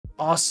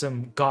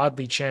awesome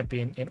godly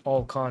champion in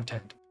all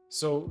content.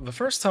 So the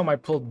first time I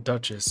pulled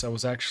Duchess, I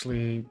was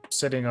actually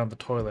sitting on the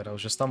toilet. I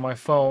was just on my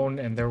phone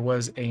and there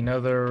was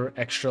another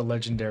extra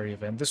legendary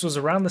event. This was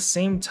around the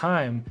same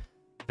time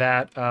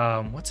that,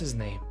 what's his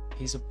name?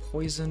 He's a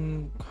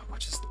poison,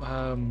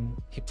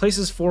 he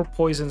places 4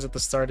 poisons at the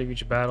start of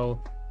each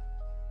battle.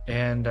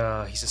 And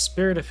he's a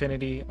spirit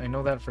affinity. I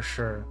know that for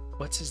sure.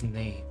 What's his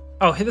name?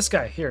 Oh, hey, this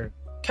guy here.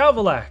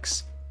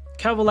 Calvalax.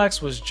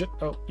 Calvalax was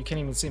oh, you can't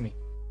even see me.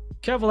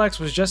 Calvalax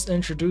was just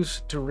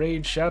introduced to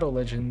Raid Shadow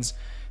Legends,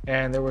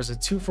 and there was a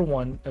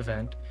 2-for-1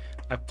 event.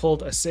 I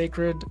pulled a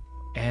Sacred,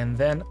 and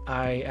then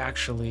I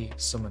actually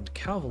summoned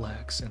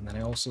Calvalax, and then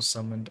I also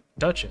summoned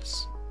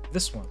Duchess.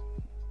 This one.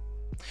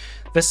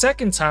 The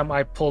second time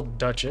I pulled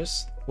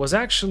Duchess was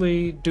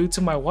actually due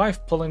to my wife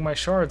pulling my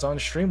shards on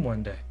stream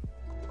one day.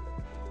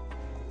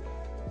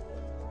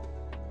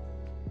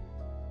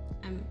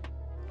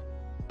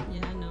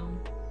 Yeah, no.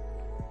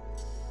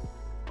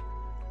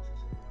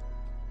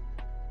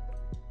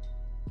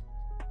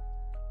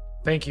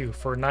 Thank you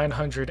for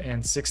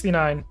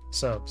 969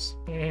 subs.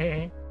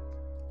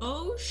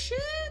 Oh shit!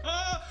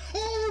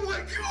 Oh my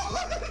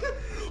god!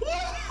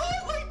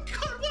 Oh my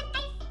god, what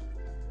the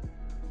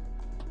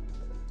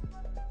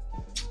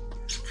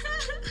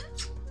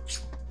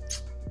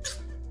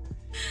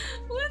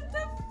What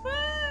the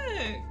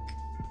fuck?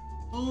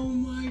 Oh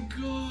my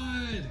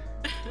god!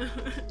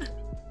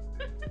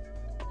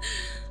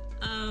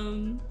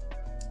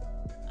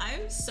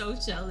 I'm so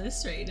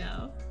jealous right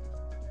now.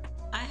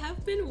 I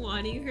have been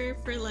wanting her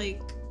for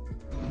like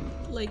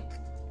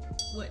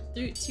what,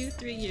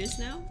 2-3 years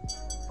now?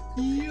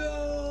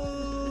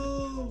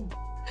 Yo!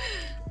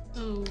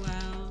 Oh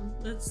wow,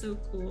 that's so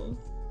cool.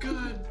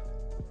 God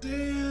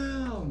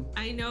damn!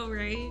 I know,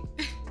 right?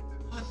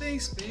 Oh,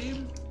 thanks,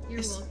 babe.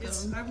 You're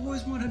welcome. I've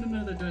always wanted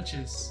another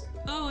Duchess.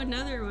 Oh,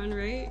 another one,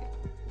 right?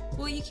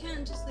 Well, you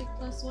can't just like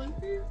 +1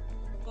 for you?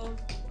 Oh,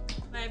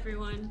 bye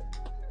everyone.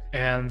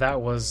 And that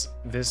was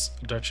this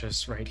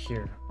Duchess right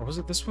here. Or was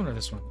it this one or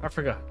this one? I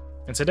forgot.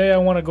 And today I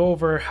want to go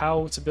over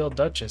how to build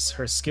Duchess,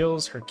 her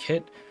skills, her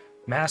kit,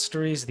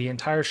 masteries, the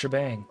entire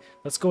shebang.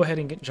 Let's go ahead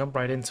and jump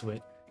right into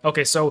it.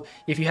 Okay, so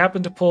if you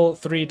happen to pull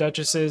 3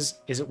 Duchesses,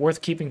 is it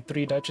worth keeping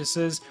 3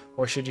 Duchesses,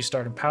 or should you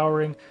start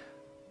empowering?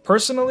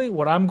 Personally,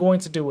 what I'm going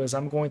to do is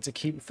I'm going to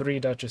keep 3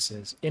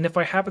 Duchesses. And if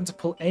I happen to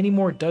pull any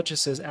more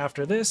Duchesses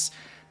after this,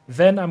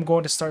 then I'm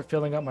going to start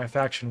filling up my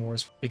faction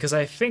wars, because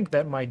I think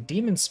that my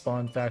demon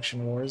spawn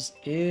faction wars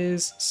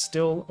is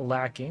still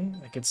lacking.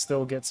 I could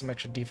still get some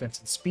extra defense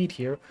and speed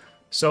here.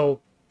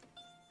 So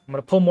I'm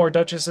going to pull more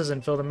Duchesses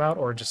and fill them out,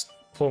 or just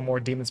pull more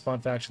demon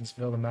spawn factions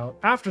and fill them out.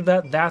 After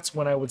that, that's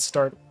when I would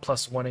start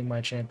 +1ing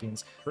my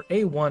champions. For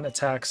A1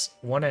 attacks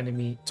one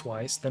enemy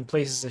twice, then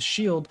places a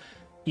shield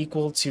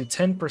equal to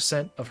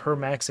 10% of her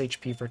max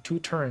HP for 2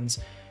 turns,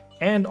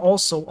 and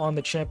also on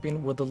the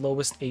champion with the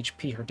lowest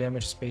HP. Her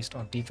damage is based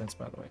on defense,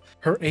 by the way.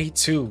 Her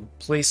A2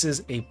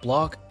 places a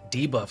block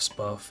debuffs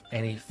buff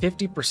and a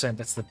 50%,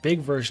 that's the big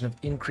version of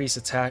increased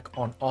attack,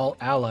 on all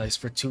allies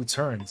for 2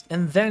 turns.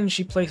 And then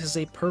she places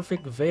a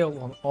perfect veil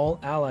on all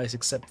allies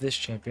except this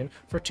champion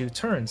for 2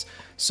 turns.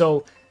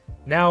 So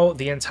now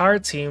the entire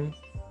team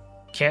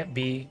can't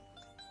be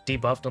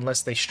debuffed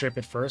unless they strip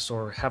it first,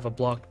 or have a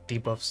block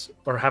debuffs,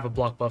 or have a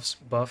block buffs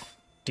buff.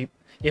 If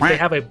they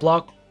have a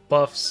block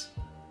buffs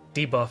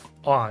debuff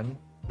on,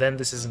 then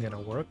this isn't going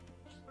to work.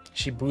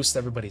 She boosts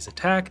everybody's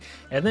attack,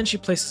 and then she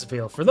places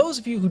Veil. For those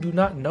of you who do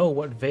not know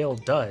what Veil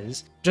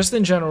does, just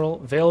in general,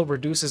 Veil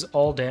reduces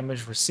all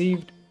damage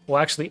received.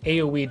 Well, actually,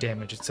 AoE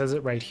damage. It says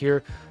it right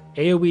here.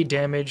 AoE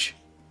damage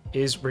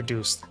is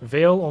reduced.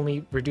 Veil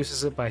only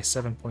reduces it by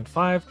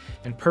 7.5,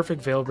 and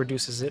Perfect Veil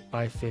reduces it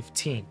by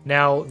 15.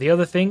 Now, the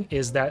other thing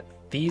is that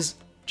these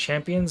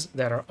champions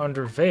that are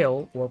under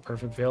Veil or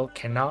Perfect Veil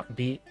cannot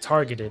be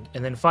targeted.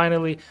 And then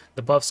finally,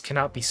 the buffs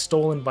cannot be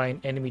stolen by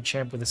an enemy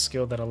champ with a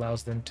skill that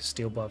allows them to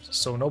steal buffs.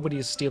 So nobody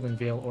is stealing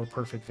Veil or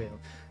Perfect Veil.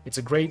 It's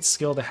a great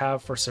skill to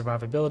have for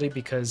survivability,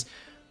 because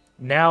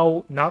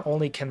now not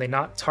only can they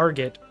not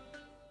target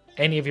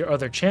any of your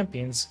other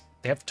champions,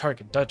 they have to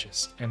target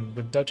Duchess. And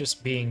with Duchess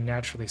being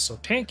naturally so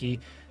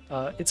tanky,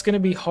 it's going to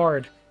be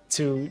hard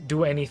to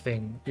do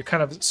anything. You're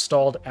kind of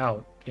stalled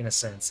out in a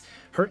sense.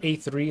 Her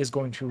A3 is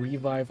going to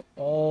revive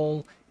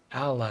all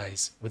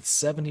allies with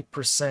 70%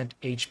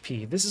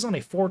 HP. This is on a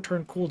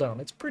 4-turn cooldown.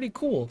 It's pretty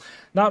cool.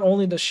 Not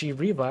only does she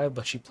revive,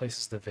 but she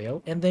places the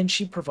Veil, and then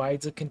she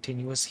provides a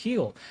continuous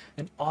heal.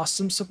 An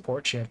awesome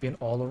support champion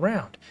all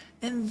around.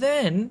 And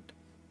then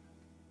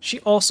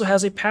she also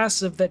has a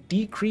passive that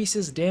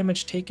decreases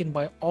damage taken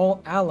by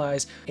all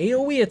allies'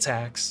 AoE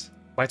attacks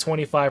by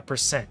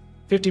 25%,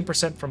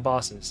 15% from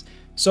bosses.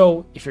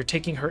 So if you're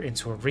taking her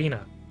into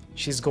Arena,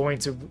 she's going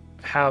to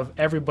have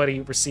everybody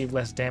receive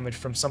less damage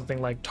from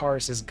something like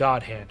Taurus's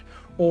God Hand.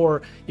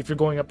 Or if you're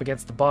going up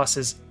against the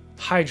bosses,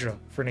 Hydra,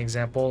 for an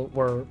example,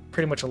 where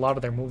pretty much a lot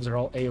of their moves are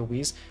all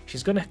AoEs,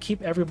 she's going to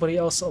keep everybody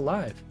else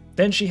alive.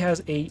 Then she has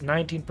a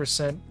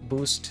 19%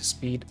 boost to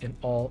speed in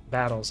all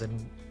battles,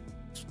 and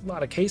a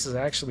lot of cases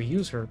I actually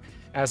use her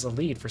as a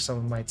lead for some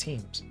of my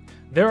teams.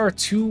 There are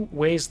two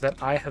ways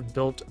that I have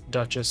built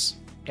Duchess,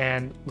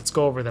 and let's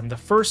go over them. The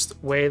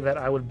first way that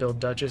I would build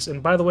Duchess,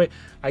 and by the way,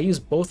 I use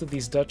both of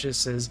these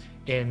Duchesses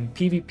in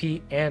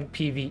PvP and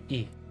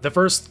PvE. The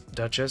first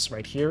Duchess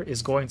right here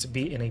is going to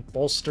be in a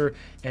Bolster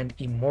and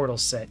Immortal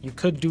set. You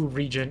could do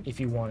Regen if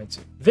you wanted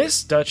to.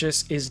 This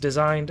Duchess is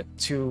designed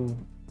to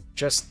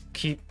just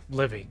keep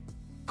living,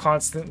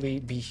 constantly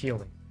be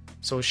healing.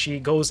 So she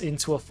goes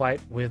into a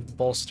fight with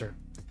Bolster.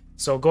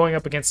 So going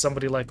up against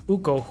somebody like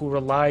Uko, who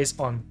relies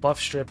on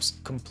buff strips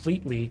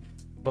completely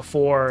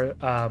before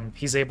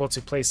he's able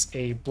to place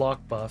a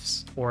block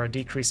buffs or a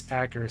decreased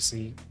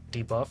accuracy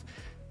debuff,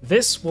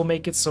 this will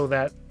make it so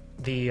that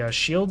the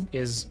shield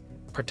is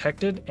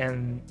protected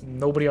and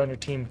nobody on your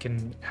team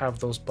can have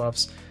those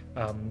buffs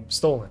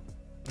stolen.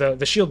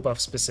 The shield buff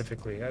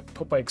specifically. I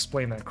hope I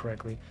explained that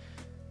correctly.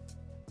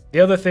 The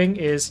other thing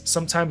is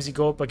sometimes you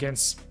go up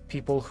against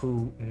people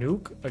who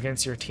nuke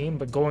against your team,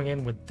 but going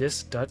in with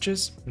this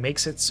Duchess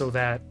makes it so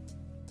that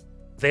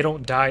they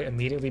don't die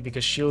immediately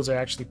because shields are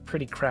actually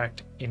pretty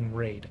cracked in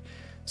raid.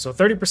 So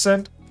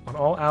 30% on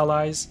all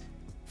allies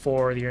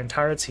for your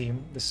entire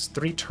team. This is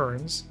 3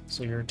 turns,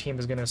 so your team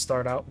is going to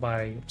start out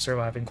by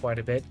surviving quite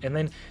a bit. And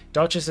then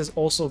Duchess is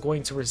also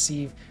going to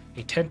receive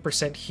a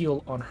 10%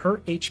 heal on her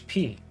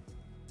HP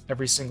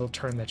every single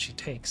turn that she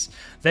takes.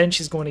 Then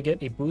she's going to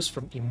get a boost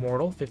from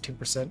Immortal,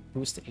 15%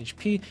 boost to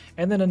HP,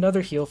 and then another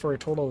heal for a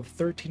total of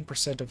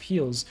 13% of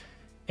heals.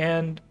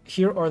 And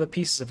here are the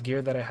pieces of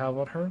gear that I have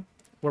on her.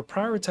 We're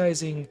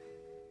prioritizing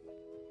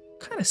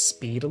kind of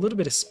speed, a little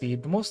bit of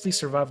speed, but mostly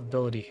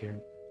survivability here.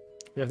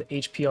 We have the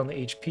HP on the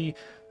HP.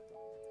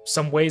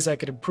 Some ways I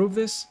could improve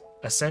this: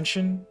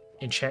 Ascension,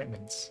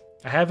 enchantments.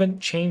 I haven't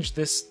changed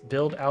this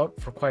build out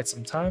for quite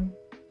some time,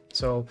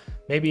 so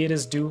maybe it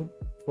is due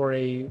for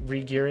a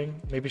regearing.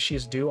 Maybe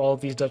she's due. All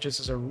of these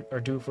Duchesses are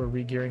due for a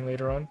regearing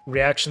later on.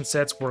 Reaction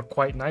sets work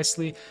quite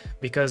nicely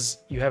because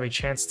you have a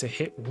chance to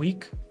hit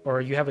weak, or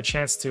you have a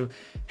chance to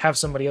have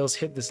somebody else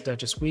hit this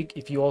Duchess weak.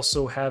 If you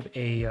also have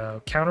a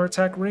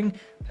counterattack ring,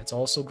 that's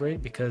also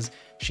great because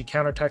she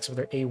counterattacks with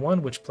her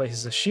A1, which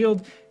places a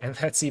shield, and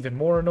that's even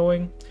more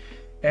annoying.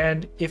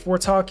 And if we're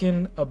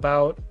talking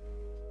about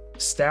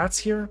stats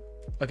here,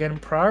 again,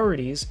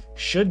 priorities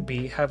should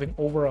be having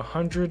over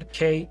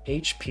 100k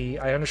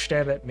HP. I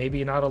understand that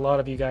maybe not a lot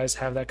of you guys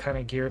have that kind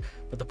of gear,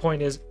 but the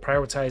point is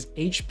prioritize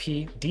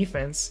HP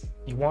defense.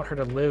 You want her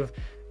to live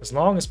as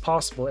long as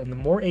possible, and the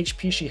more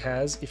HP she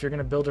has, if you're going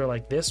to build her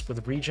like this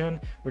with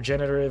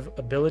regenerative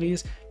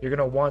abilities, you're going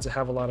to want to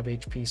have a lot of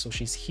HP so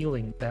she's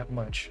healing that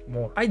much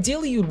more.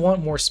 Ideally, you'd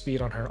want more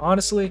speed on her.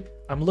 Honestly,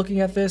 I'm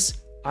looking at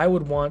this, I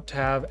would want to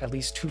have at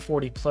least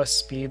 240 plus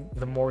speed.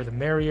 The more the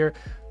merrier.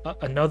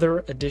 Another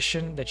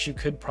addition that you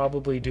could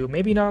probably do,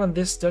 maybe not on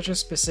this Duchess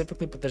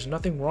specifically, but there's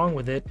nothing wrong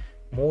with it: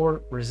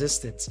 more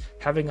resistance.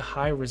 Having a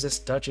high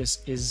resist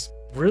Duchess is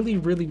really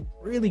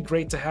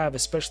great to have,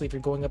 especially if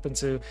you're going up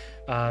into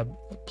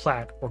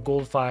Plat or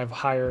Gold 5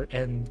 higher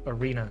end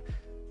arena.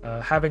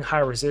 Having high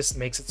resist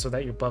makes it so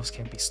that your buffs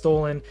can't be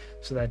stolen,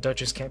 so that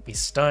Duchess can't be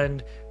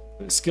stunned,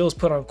 skills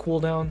put on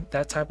cooldown,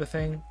 that type of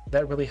thing.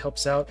 That really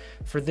helps out.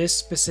 For this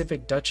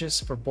specific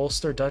Duchess, for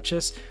Bolster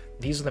Duchess,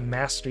 these are the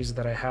masteries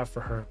that I have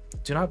for her.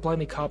 Do not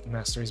blindly copy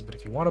masteries, but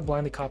if you want to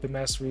blindly copy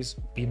masteries,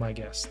 be my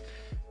guest.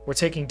 We're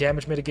taking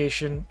damage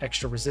mitigation,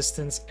 extra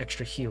resistance,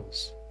 extra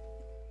heals.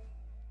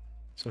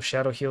 So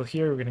shadow heal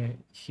here, we're going to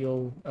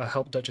heal,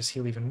 help Duchess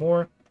heal even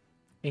more.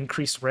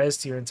 Increased res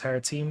to your entire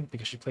team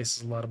because she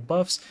places a lot of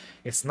buffs.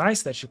 It's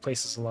nice that she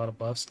places a lot of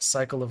buffs.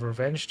 Cycle of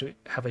Revenge to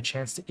have a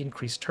chance to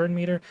increase turn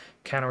meter.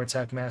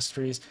 Counterattack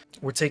masteries.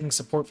 We're taking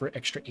support for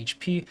extra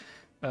HP.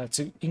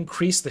 To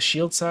increase the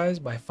shield size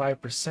by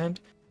 5%.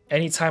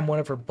 Anytime one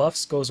of her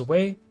buffs goes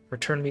away, her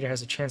turn meter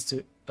has a chance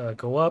to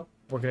go up.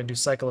 We're going to do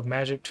Cycle of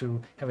Magic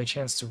to have a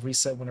chance to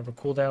reset one of her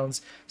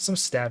cooldowns. Some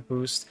stat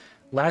boost.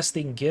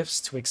 Lasting Gifts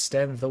to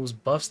extend those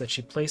buffs that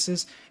she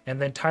places. And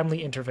then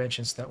Timely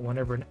Interventions that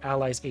whenever an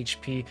ally's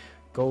HP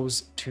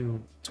goes to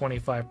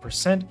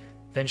 25%,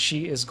 then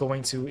she is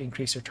going to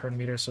increase her turn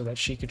meter so that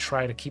she could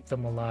try to keep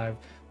them alive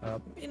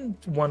in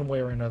one way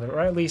or another, or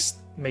at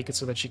least make it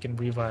so that she can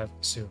revive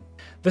soon.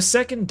 The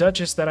second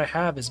Duchess that I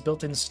have is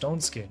built in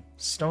Stone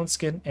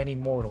Skin and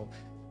Immortal.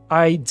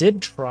 I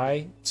did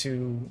try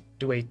to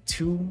do a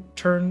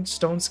 2-turn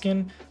Stone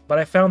Skin, but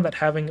I found that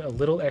having a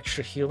little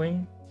extra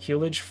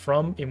healage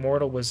from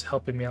Immortal was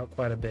helping me out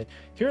quite a bit.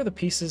 Here are the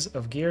pieces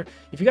of gear.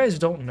 If you guys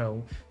don't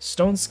know,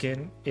 Stone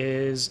Skin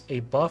is a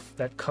buff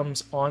that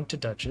comes on to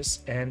Duchess,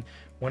 and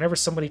whenever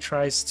somebody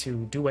tries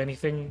to do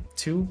anything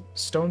to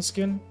Stone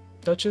Skin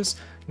Duchess,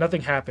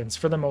 nothing happens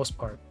for the most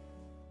part.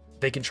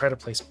 They can try to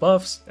place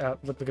buffs.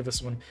 Look at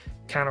this one,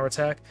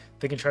 counterattack.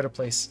 They can try to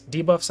place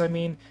debuffs,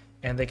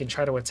 and they can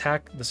try to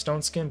attack the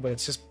Stone Skin, but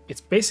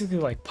it's basically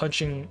like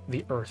punching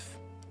the earth,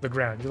 the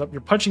ground.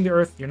 You're punching the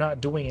earth, you're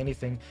not doing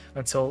anything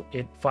until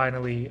it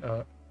finally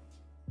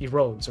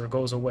erodes or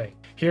goes away.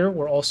 Here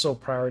we're also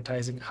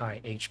prioritizing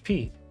high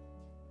HP.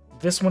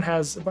 This one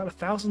has about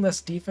 1,000 less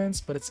defense,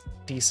 but it's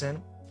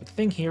decent. The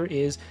thing here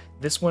is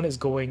this one is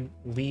going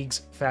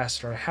leagues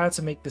faster. I had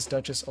to make this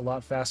Duchess a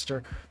lot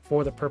faster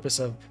for the purpose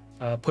of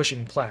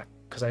pushing plat,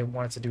 because I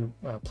wanted to do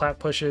plat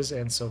pushes,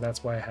 and so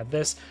that's why I had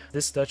this.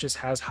 This Duchess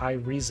has high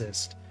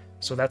resist,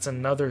 so that's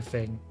another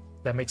thing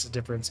that makes a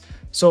difference.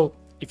 So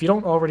if you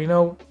don't already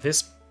know,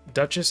 this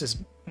Duchess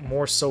is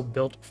more so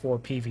built for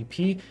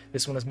PvP.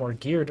 This one is more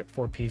geared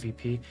for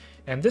PvP,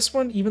 and this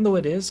one, even though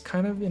it is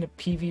kind of in a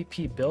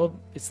PvP build,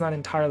 it's not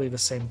entirely the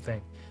same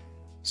thing.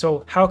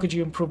 So how could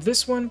you improve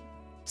this one?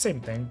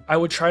 Same thing. I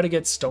would try to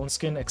get stone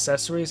skin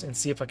accessories and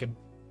see if I could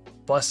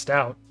bust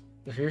out.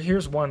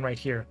 Here's one right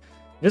here.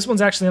 This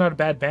one's actually not a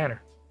bad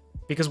banner,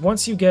 because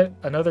once you get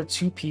another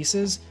 2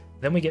 pieces,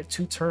 then we get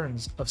 2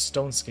 turns of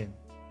stone skin.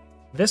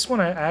 This one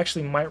I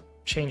actually might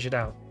change it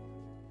out,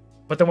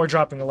 but then we're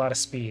dropping a lot of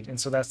speed, and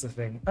so that's the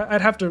thing.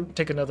 I'd have to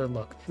take another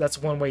look. That's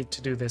one way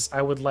to do this.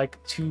 I would like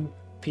 2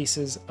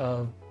 pieces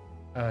of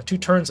 2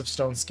 turns of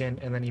stone skin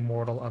and then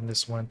immortal on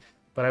this one,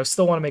 but I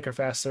still want to make her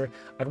faster.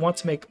 I'd want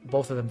to make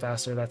both of them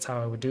faster. That's how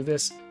I would do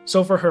this.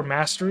 So for her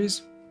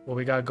masteries, what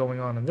we got going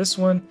on in this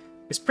one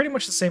is pretty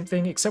much the same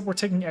thing, except we're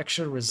taking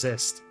extra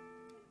resist,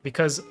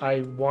 because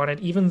I wanted,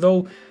 even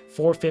though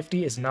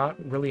 450 is not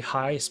really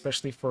high,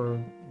 especially for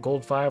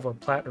gold 5 or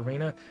plat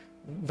arena,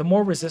 the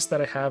more resist that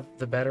I have,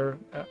 the better.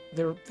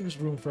 There's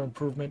room for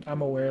improvement.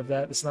 I'm aware of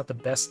that. It's not the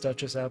best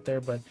Duchess out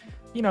there, but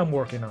you know, I'm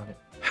working on it.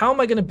 How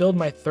am I going to build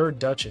my 3rd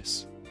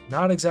Duchess?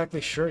 Not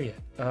exactly sure yet.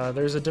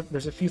 There's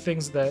a few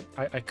things that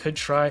I could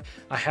try.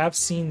 I have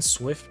seen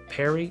Swift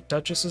parry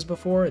Duchesses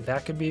before.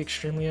 That could be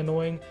extremely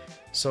annoying.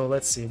 So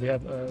let's see.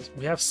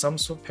 We have some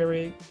Swift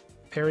parry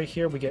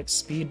here. We get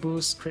speed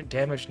boost, crit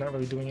damage, not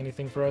really doing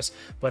anything for us,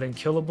 but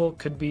unkillable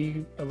could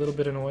be a little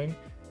bit annoying.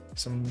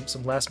 Some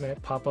last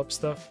minute pop-up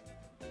stuff.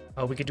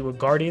 We could do a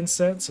guardian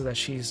set so that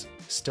she's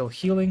still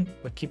healing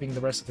but keeping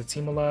the rest of the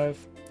team alive.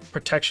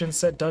 Protection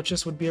set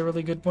Duchess would be a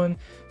really good one,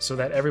 so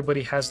that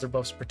everybody has their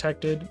buffs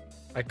protected.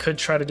 I could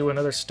try to do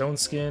another stone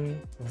skin.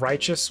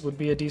 Righteous would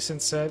be a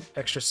decent set,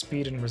 extra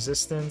speed and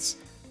resistance.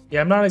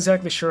 Yeah, I'm not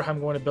exactly sure how I'm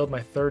going to build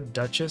my 3rd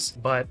Duchess,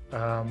 but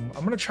I'm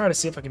going to try to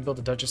see if I can build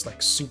a Duchess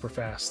like super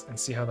fast and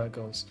see how that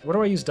goes. Where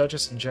do I use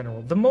Duchess in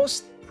general? The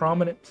most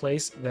prominent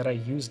place that I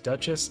use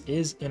Duchess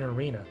is in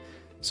arena.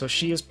 So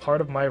she is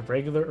part of my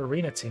regular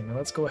arena team. Now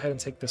let's go ahead and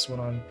take this one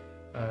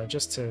on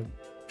just to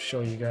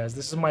show you guys.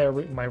 This is my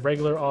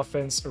regular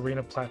offense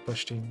arena plat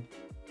push team.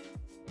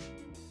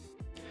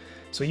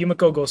 So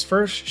Yumiko goes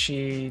first.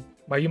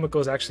 My Yumiko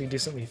is actually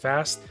decently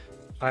fast.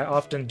 I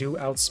often do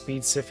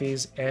outspeed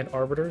Sifis and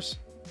Arbiters.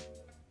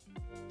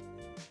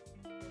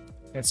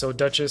 And so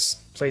Duchess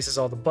places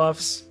all the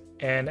buffs,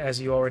 and as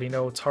you already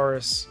know,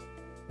 Taurus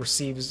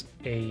receives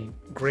a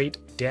great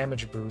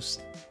damage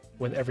boost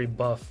with every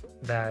buff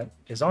that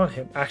is on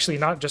him. Actually,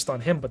 not just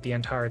on him, but the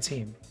entire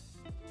team.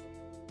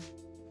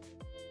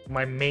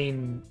 My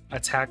main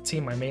attack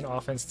team, my main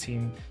offense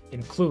team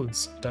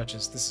includes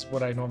Duchess. This is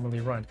what I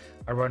normally run.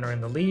 I run her in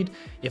the lead.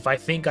 If I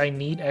think I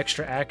need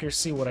extra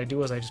accuracy, what I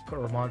do is I just put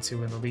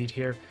Ramontu in the lead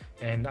here,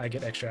 and I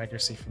get extra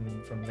accuracy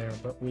from there.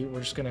 But we're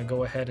just going to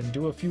go ahead and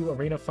do a few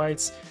arena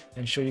fights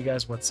and show you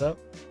guys what's up.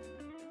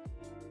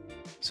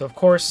 So of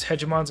course,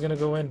 Hegemon's going to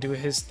go in, do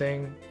his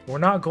thing. We're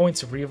not going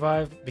to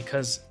revive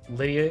because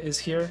Lydia is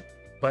here,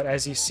 but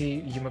as you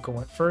see, Yumiko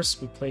went first.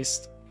 We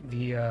placed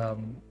the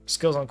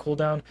skills on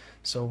cooldown,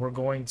 so we're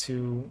going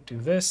to do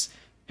this.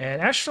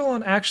 And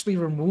Ashtalon actually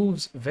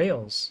removes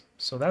veils,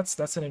 so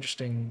that's an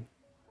interesting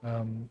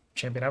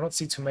champion. I don't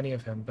see too many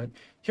of him, but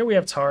here we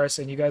have Taurus,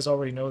 and you guys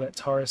already know that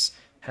Taurus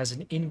has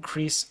an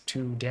increase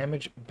to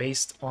damage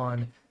based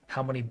on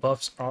how many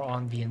buffs are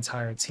on the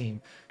entire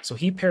team. So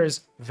he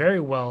pairs very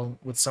well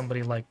with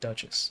somebody like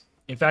Duchess.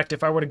 In fact,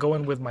 if I were to go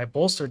in with my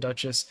Bolster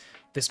Duchess,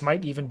 this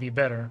might even be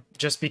better,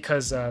 just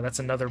because that's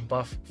another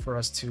buff for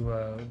us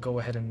to go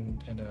ahead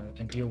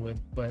and deal with.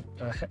 But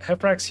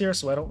Hefrak's here,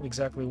 so I don't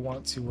exactly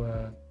want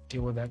to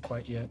deal with that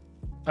quite yet.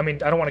 I mean,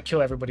 I don't want to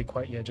kill everybody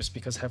quite yet, just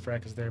because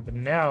Hefrak is there. But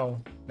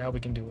now we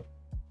can do it,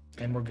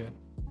 and we're good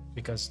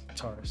because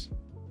Taurus.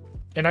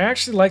 And I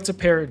actually like to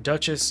pair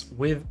Duchess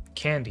with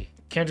Candy.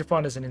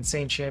 Candrafon is an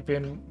insane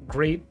champion,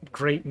 great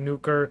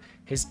nuker.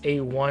 His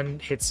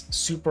A1 hits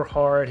super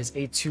hard, his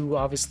A2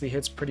 obviously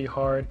hits pretty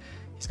hard.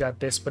 He's got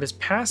this, but his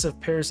passive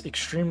pairs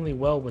extremely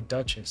well with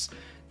Duchess.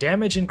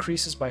 Damage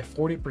increases by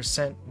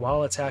 40%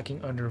 while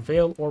attacking under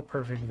Veil or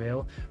Perfect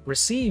Veil,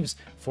 receives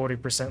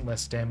 40%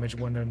 less damage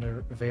when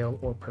under Veil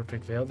or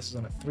Perfect Veil. This is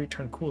on a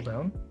 3-turn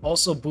cooldown.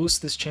 Also boosts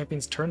this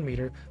champion's turn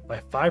meter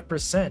by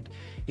 5%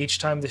 each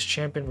time this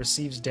champion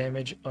receives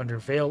damage under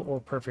Veil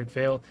or Perfect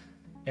Veil,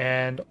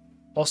 and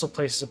also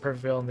places a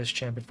Perfect Veil on this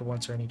champion for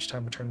 1 turn each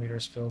time a turn meter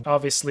is filled.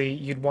 Obviously,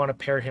 you'd want to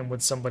pair him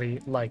with somebody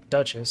like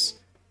Duchess.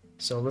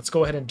 So let's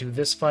go ahead and do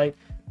this fight.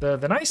 The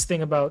nice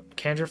thing about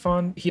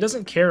Candrafon, he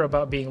doesn't care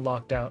about being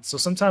locked out. So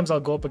sometimes I'll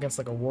go up against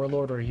like a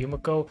Warlord or a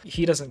Yumiko.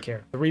 He doesn't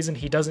care. The reason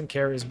he doesn't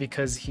care is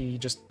because he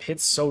just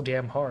hits so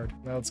damn hard.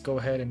 Now let's go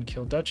ahead and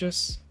kill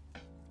Duchess.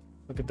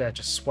 Look at that,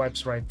 just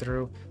swipes right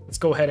through. Let's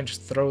go ahead and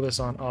just throw this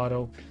on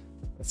auto.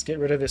 Let's get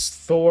rid of this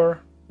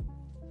Thor.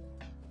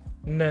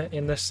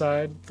 in the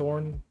side,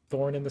 thorn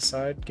in the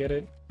side. Get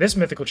it? This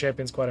mythical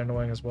champion's quite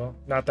annoying as well.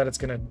 Not that it's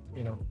gonna,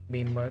 you know,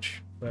 mean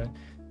much, but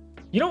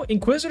you know,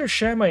 Inquisitor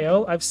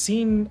Shamael, I've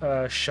seen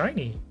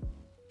Shiny.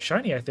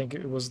 Shiny, I think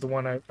it was the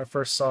one I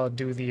first saw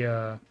do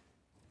the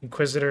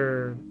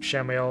Inquisitor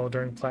Shamael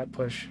during plat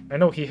push. I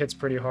know he hits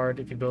pretty hard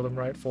if you build him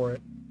right for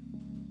it.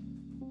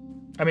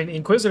 I mean,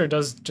 Inquisitor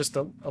does just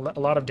a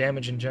lot of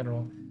damage in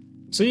general.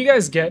 So you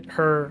guys get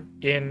her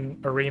in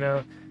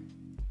Arena.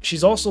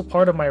 She's also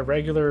part of my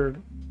regular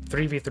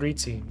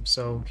 3v3 team.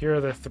 So here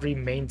are the 3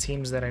 main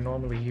teams that I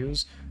normally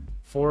use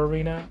for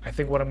Arena. I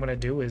think what I'm going to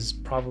do is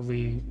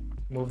probably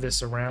move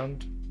this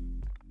around.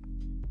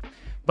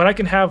 But I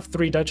can have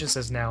 3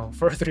 Duchesses now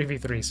for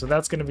 3v3, so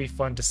that's going to be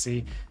fun to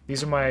see.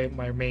 These are my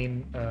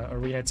main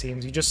Arena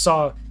teams. You just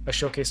saw a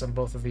showcase on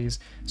both of these.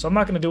 So I'm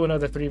not going to do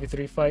another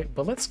 3v3 fight,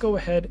 but let's go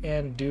ahead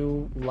and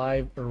do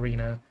live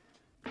Arena.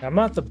 I'm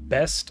not the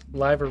best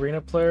live Arena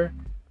player.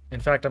 In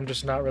fact, I'm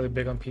just not really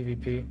big on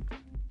PvP.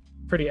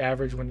 Pretty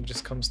average when it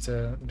just comes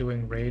to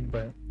doing raid,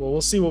 but well,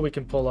 we'll see what we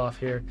can pull off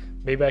here.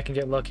 Maybe I can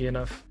get lucky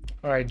enough.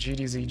 Alright,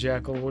 GDZ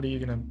Jackal, who are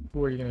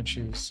you gonna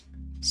choose?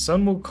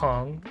 Sun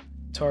Wukong,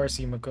 Taurus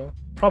Himiko.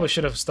 Probably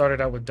should have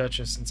started out with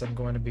Duchess since I'm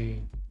going to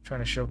be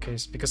trying to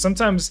showcase, because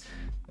sometimes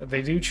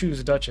they do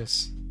choose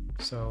Duchess.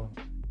 So,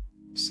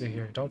 let's see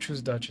here. Don't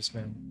choose Duchess,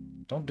 man.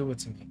 Don't do it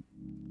to me.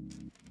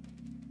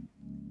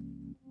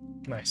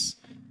 Nice.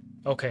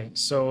 Okay,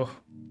 so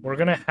we're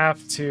gonna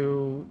have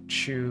to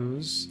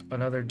choose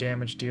another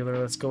damage dealer.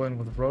 Let's go in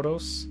with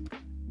Rotos.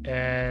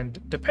 And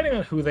depending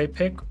on who they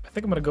pick, I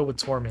think I'm gonna go with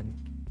Tormund,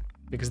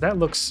 because that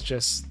looks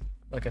just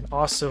like an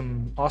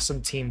awesome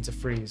team to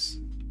freeze.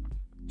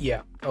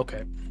 Yeah,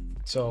 okay.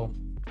 So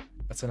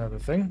that's another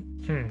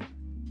thing.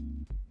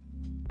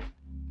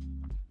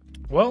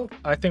 Well,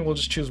 I think we'll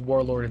just choose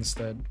Warlord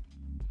instead.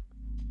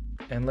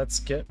 And let's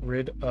get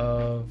rid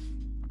of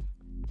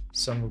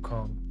Sun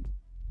Wukong,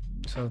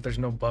 so that there's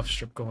no buff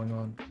strip going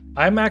on.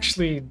 I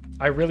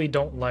really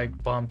don't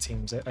like bomb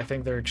teams. I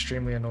think they're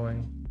extremely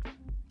annoying.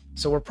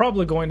 So we're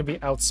probably going to be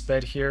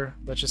outsped here.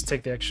 Let's just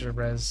take the extra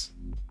res.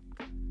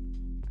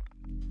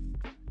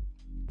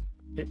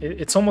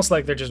 It's almost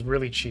like they're just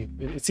really cheap.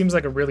 It seems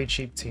like a really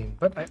cheap team.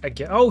 But I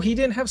get... Oh, he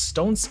didn't have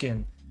Stone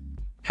Skin.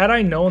 Had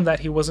I known that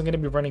he wasn't going to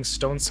be running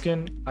Stone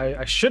Skin,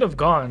 I should have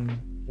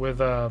gone with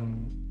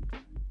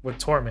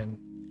Tormund.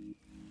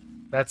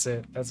 That's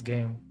it. That's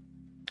game.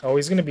 Oh,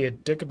 he's going to be a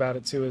dick about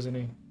it too, isn't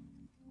he?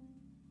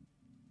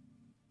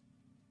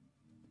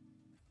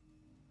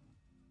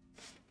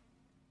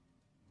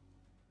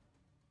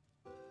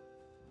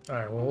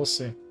 Alright, well, we'll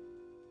see.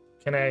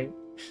 Can I...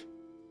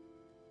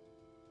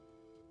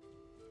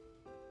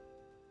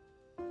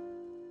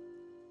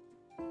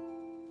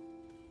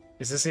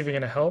 Is this even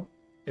going to help?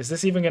 Is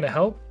this even going to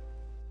help?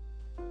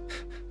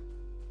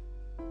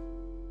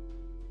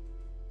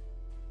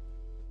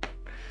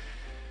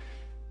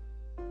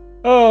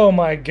 Oh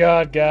my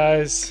god,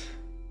 guys.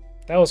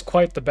 That was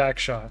quite the back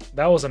shot.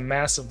 That was a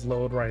massive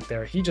load right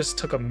there. He just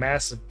took a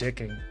massive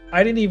dicking.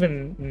 I didn't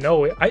even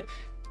know it.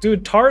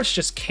 Dude, Taurus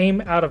just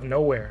came out of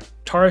nowhere.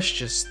 Taurus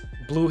just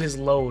blew his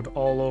load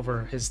all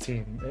over his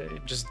team.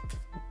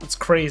 It's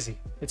crazy.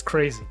 It's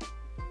crazy.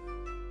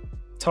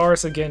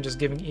 Taurus again just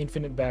giving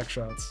infinite back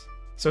shots.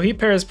 So he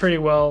pairs pretty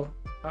well.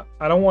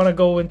 I don't want to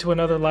go into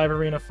another live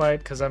arena fight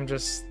because I'm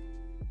just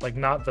like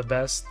not the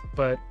best,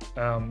 but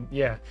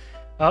yeah.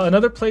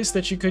 Another place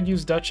that you could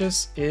use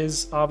Duchess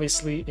is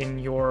obviously in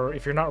your,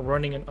 if you're not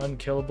running an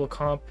unkillable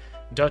comp,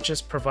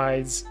 Duchess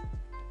provides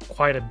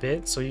quite a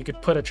bit. So you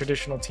could put a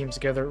traditional team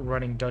together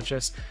running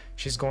Duchess.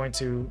 She's going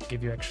to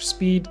give you extra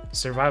speed,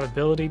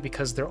 survivability,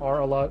 because there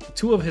are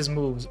two of his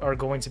moves are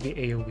going to be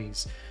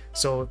AoEs.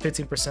 So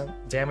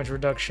 15% damage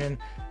reduction.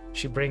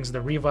 She brings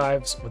the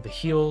revives with the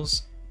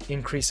heals,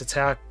 increased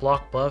attack,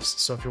 block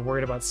buffs. So if you're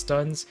worried about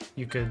stuns,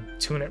 you could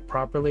tune it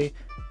properly.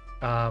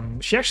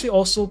 She actually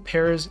also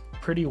pairs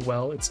pretty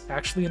well. It's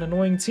actually an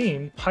annoying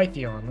team.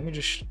 Pythion, let me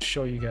just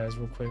show you guys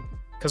real quick.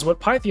 Because what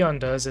Pythion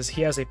does is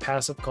he has a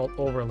passive called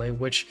Overlay,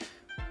 which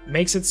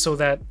makes it so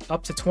that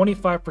up to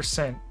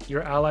 25%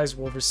 your allies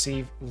will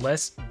receive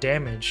less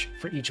damage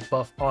for each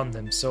buff on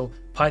them. So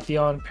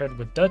Pythion paired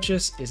with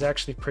Duchess is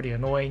actually pretty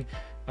annoying.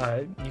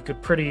 You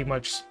could pretty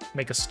much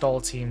make a stall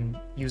team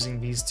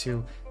using these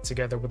two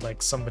together with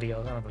like somebody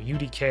else, I don't know,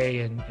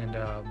 UDK and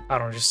I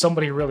don't know, just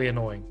somebody really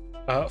annoying.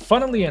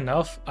 Funnily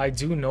enough, I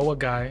do know a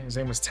guy, his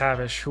name was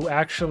Tavish, who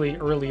actually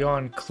early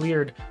on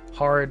cleared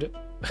hard.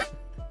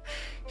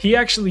 He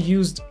actually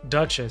used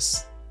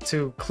Duchess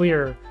to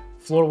clear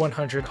floor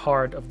 100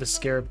 hard of the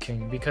Scarab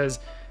King, because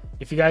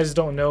if you guys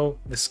don't know,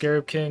 the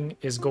Scarab King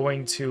is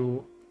going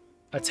to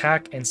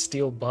attack and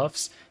steal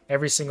buffs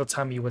every single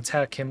time you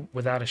attack him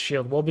without a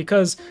shield. Well,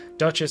 because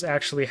Duchess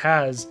actually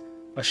has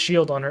a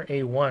shield on her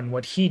A1,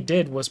 what he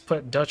did was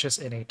put Duchess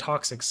in a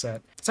toxic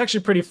set. It's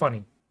actually pretty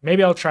funny.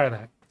 Maybe I'll try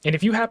that. And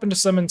if you happen to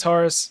summon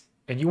Taurus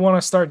and you want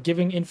to start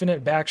giving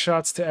infinite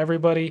backshots to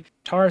everybody,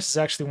 Taurus is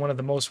actually one of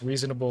the most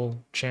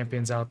reasonable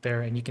champions out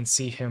there, and you can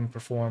see him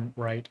perform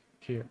right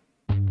here.